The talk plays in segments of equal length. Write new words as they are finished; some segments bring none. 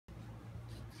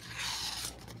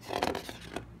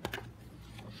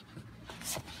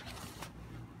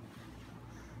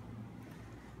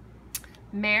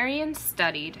Marian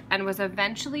studied and was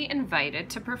eventually invited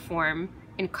to perform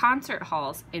in concert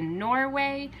halls in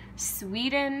Norway,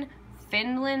 Sweden,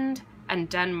 Finland, and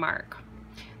Denmark.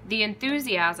 The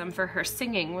enthusiasm for her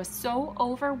singing was so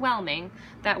overwhelming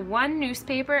that one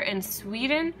newspaper in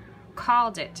Sweden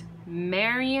called it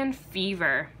Marian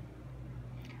Fever.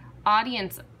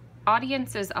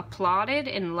 Audiences applauded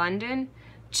in London,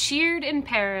 cheered in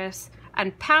Paris,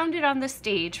 and pounded on the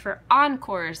stage for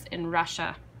encores in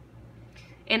Russia.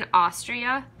 In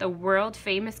Austria, the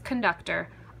world-famous conductor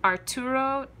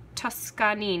Arturo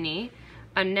Toscanini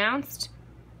announced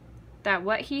that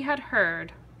what he had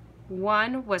heard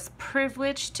one was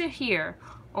privileged to hear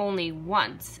only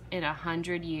once in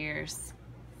 100 years.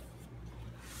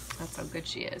 That's how good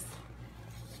she is.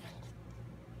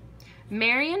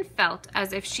 Marian felt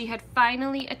as if she had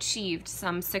finally achieved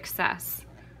some success.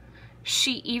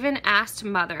 She even asked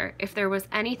Mother if there was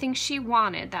anything she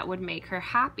wanted that would make her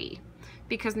happy,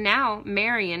 because now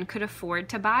Marian could afford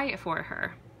to buy it for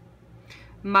her.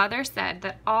 Mother said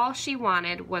that all she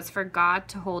wanted was for God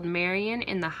to hold Marian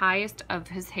in the highest of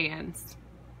his hands.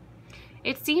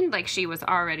 It seemed like she was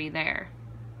already there.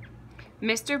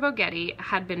 Mr. Bogetti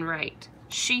had been right.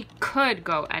 She could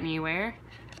go anywhere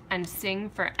and sing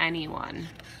for anyone.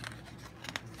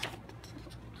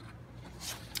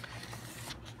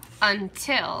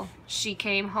 Until she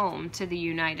came home to the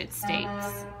United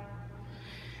States.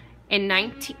 In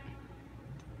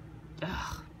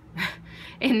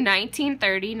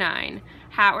 1939,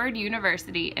 Howard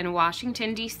University in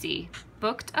Washington, D.C.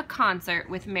 booked a concert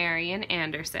with Marian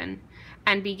Anderson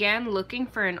and began looking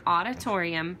for an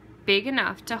auditorium big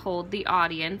enough to hold the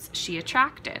audience she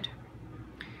attracted.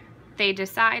 They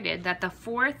decided that the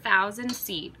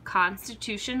 4,000-seat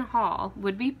Constitution Hall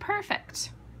would be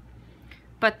perfect.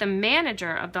 But the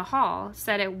manager of the hall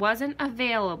said it wasn't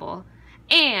available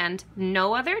and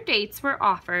no other dates were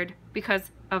offered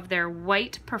because of their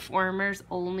white performers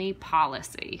only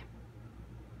policy.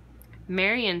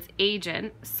 Marian's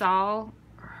agent, Saul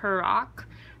Hurok,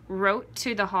 wrote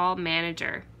to the hall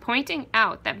manager, pointing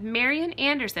out that Marian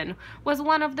Anderson was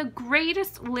one of the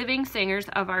greatest living singers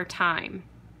of our time.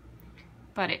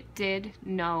 But it did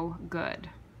no good.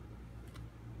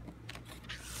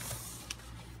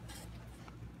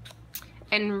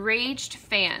 Enraged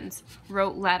fans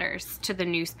wrote letters to the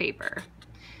newspaper.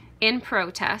 In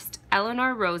protest,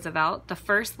 Eleanor Roosevelt, the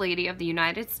First Lady of the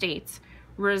United States,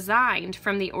 resigned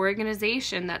from the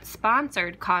organization that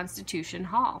sponsored Constitution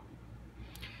Hall.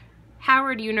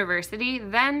 Howard University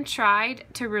then tried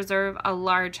to reserve a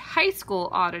large high school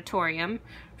auditorium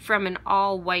from an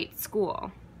all-white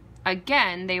school.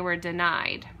 Again, they were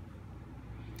denied.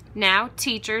 Now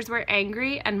teachers were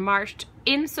angry and marched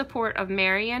in support of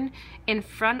Marian in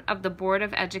front of the Board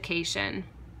of Education.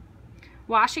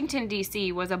 Washington,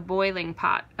 D.C. was a boiling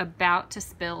pot about to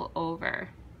spill over.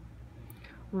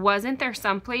 Wasn't there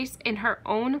someplace in her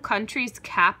own country's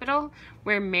capital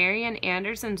where Marian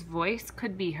Anderson's voice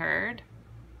could be heard?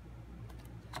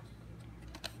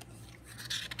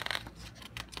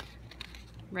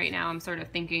 Right now I'm sort of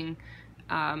thinking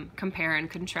compare and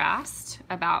contrast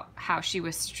about how she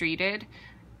was treated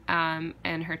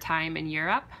and her time in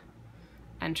Europe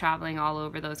and traveling all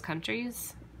over those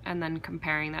countries, and then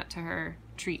comparing that to her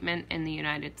treatment in the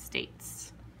United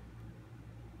States.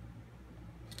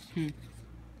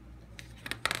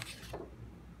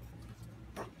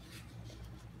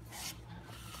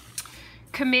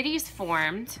 Committees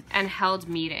formed and held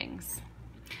meetings.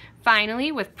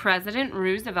 Finally, with President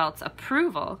Roosevelt's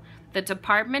approval, the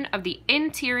Department of the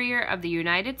Interior of the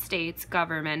United States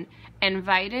government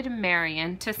invited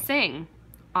Marian to sing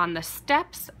on the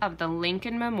steps of the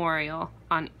Lincoln Memorial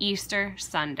on Easter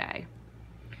Sunday.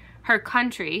 Her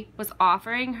country was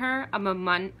offering her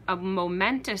a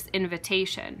momentous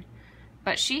invitation,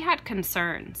 but she had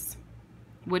concerns.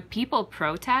 Would people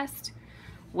protest?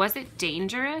 Was it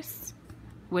dangerous?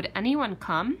 Would anyone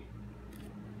come?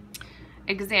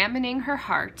 Examining her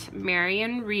heart,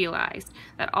 Marian realized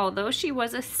that although she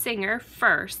was a singer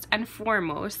first and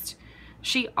foremost,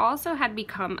 she also had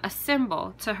become a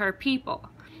symbol to her people,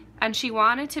 and she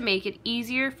wanted to make it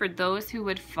easier for those who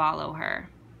would follow her.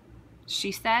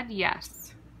 She said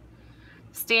yes.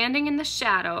 Standing in the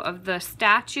shadow of the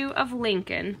statue of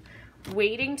Lincoln,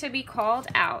 waiting to be called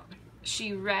out,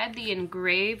 she read the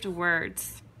engraved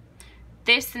words,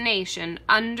 "This nation,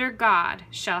 under God,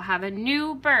 shall have a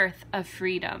new birth of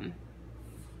freedom."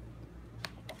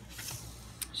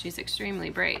 She's extremely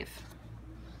brave.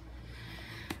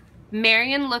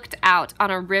 Marian looked out on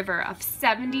a river of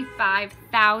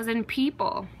 75,000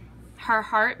 people. Her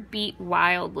heart beat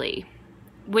wildly.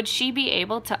 Would she be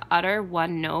able to utter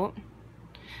one note?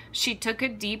 She took a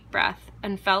deep breath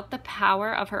and felt the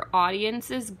power of her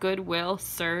audience's goodwill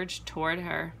surge toward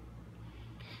her.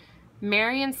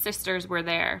 Marian's sisters were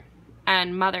there,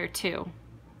 and Mother too.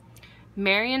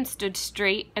 Marian stood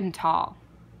straight and tall.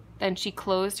 Then she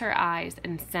closed her eyes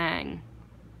and sang.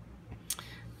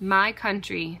 My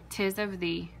country, 'tis of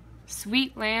thee,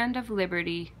 sweet land of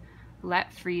liberty,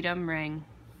 let freedom ring.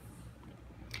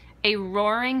 A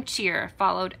roaring cheer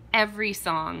followed every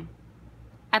song.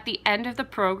 At the end of the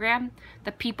program,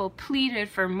 the people pleaded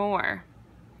for more.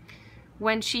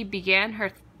 When she began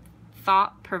her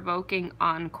thought-provoking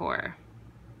encore.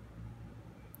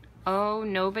 Oh,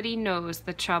 nobody knows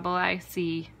the trouble I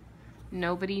see.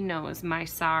 Nobody knows my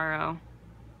sorrow.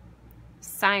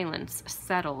 Silence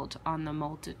settled on the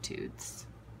multitudes.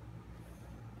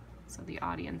 So the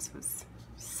audience was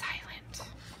silent.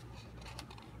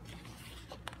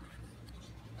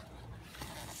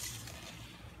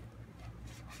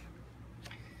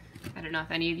 I don't know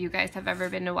if any of you guys have ever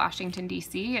been to Washington,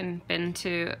 D.C. and been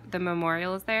to the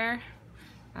memorials there,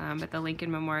 but the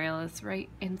Lincoln Memorial is right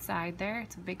inside there.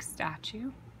 It's a big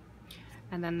statue.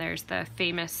 And then there's the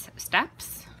famous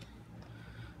steps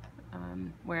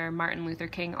where Martin Luther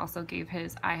King also gave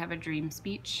his I Have a Dream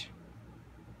speech.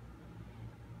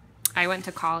 I went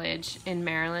to college in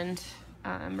Maryland,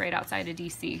 right outside of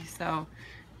D.C., so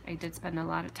I did spend a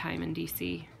lot of time in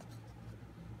D.C.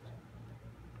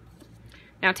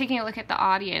 Now, taking a look at the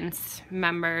audience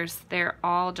members, they're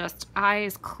all just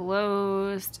eyes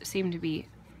closed, seem to be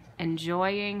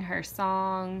enjoying her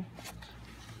song,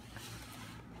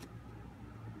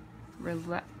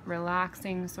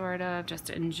 relaxing sort of,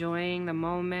 just enjoying the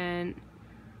moment,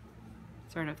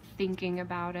 sort of thinking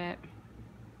about it.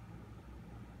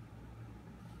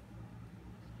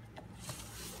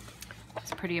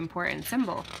 It's a pretty important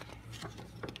symbol.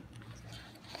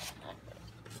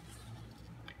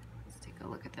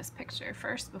 Look at this picture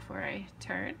first before I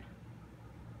turn.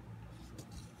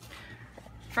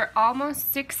 For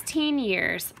almost 16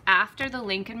 years after the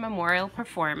Lincoln Memorial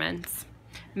performance,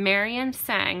 Marian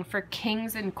sang for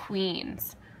kings and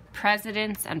queens,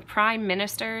 presidents and prime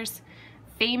ministers,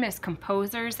 famous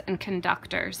composers and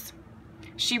conductors.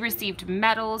 She received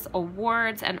medals,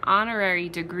 awards, and honorary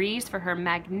degrees for her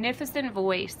magnificent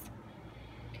voice.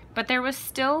 But there was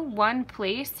still one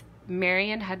place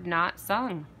Marian had not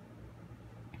sung.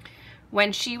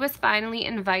 When she was finally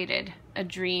invited, a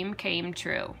dream came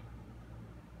true.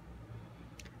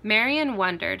 Marian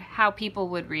wondered how people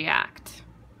would react.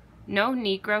 No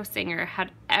Negro singer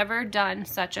had ever done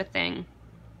such a thing.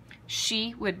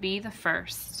 She would be the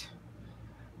first.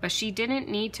 But she didn't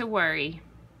need to worry.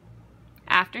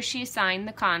 After she signed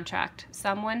the contract,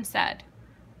 someone said,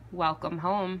 "Welcome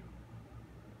home."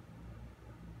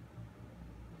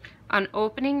 On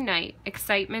opening night,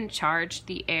 excitement charged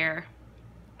the air.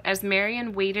 As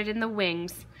Marian waited in the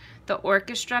wings, the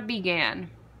orchestra began.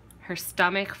 Her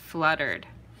stomach fluttered.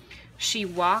 She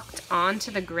walked onto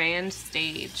the grand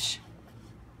stage.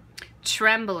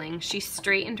 Trembling, she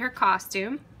straightened her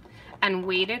costume and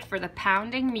waited for the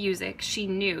pounding music she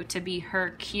knew to be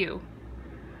her cue.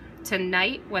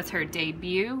 Tonight was her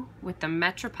debut with the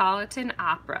Metropolitan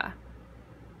Opera.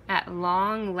 At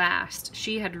long last,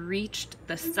 she had reached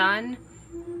the sun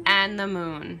and the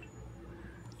moon.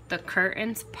 The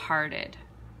curtains parted.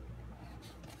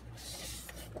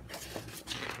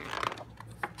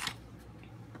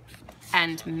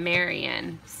 And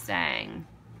Marian sang.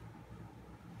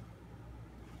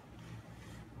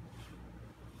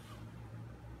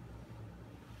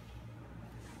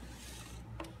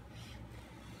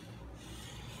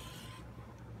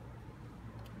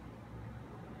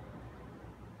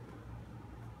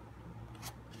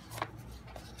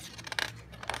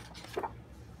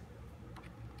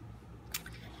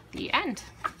 The end.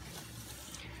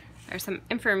 There's some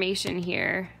information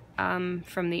here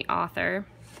from the author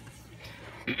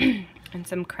and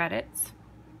some credits.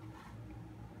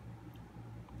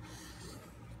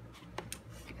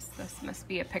 Guess this must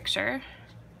be a picture.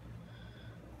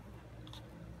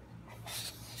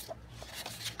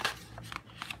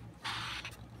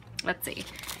 Let's see.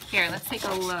 Here, let's take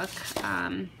a look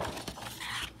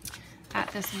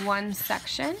at this one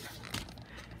section.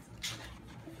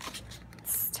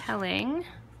 Telling,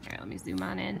 here, let me zoom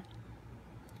on in,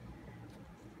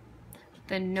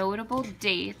 the notable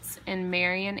dates in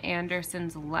Marian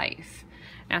Anderson's life.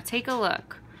 Now take a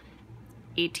look.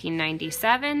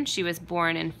 1897, she was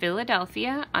born in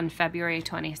Philadelphia on February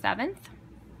 27th.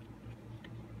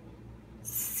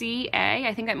 CA,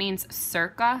 I think that means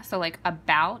circa, so like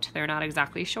about, they're not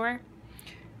exactly sure.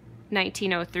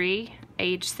 1903,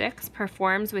 age 6,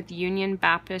 performs with Union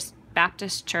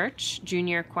Baptist Church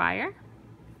Junior Choir.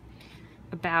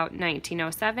 about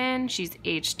 1907. She's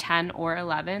age 10 or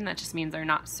 11. That just means they're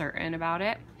not certain about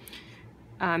it.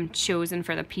 Chosen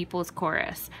for the People's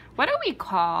Chorus. What do we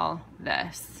call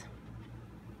this?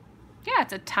 Yeah,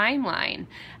 it's a timeline.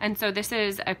 And so this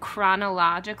is a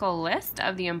chronological list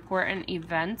of the important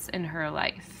events in her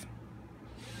life.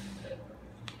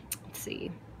 Let's see.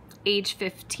 Age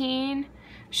 15,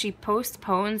 she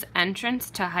postpones entrance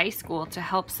to high school to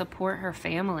help support her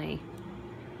family.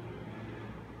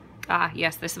 Ah,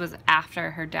 yes, this was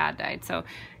after her dad died. So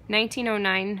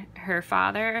 1909, her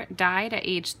father died at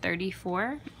age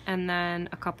 34, and then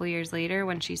a couple years later,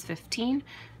 when she's 15,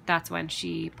 that's when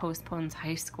she postpones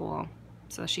high school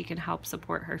so she can help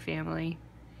support her family.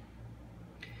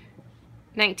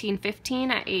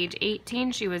 1915, at age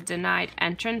 18, she was denied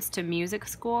entrance to music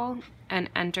school and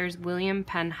enters William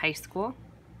Penn High School.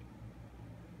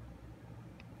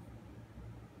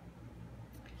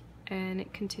 And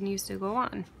it continues to go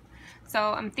on.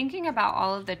 So I'm thinking about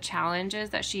all of the challenges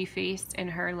that she faced in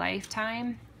her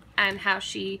lifetime and how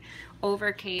she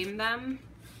overcame them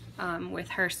with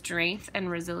her strength and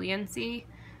resiliency.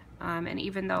 And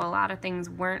even though a lot of things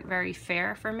weren't very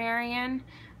fair for Marian,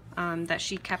 that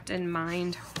she kept in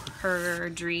mind her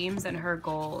dreams and her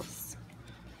goals.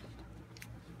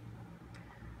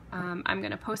 I'm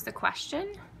going to post a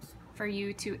question for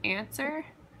you to answer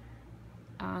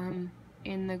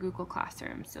in the Google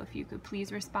Classroom. So if you could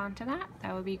please respond to that,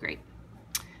 that would be great.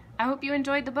 I hope you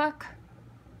enjoyed the book.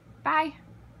 Bye.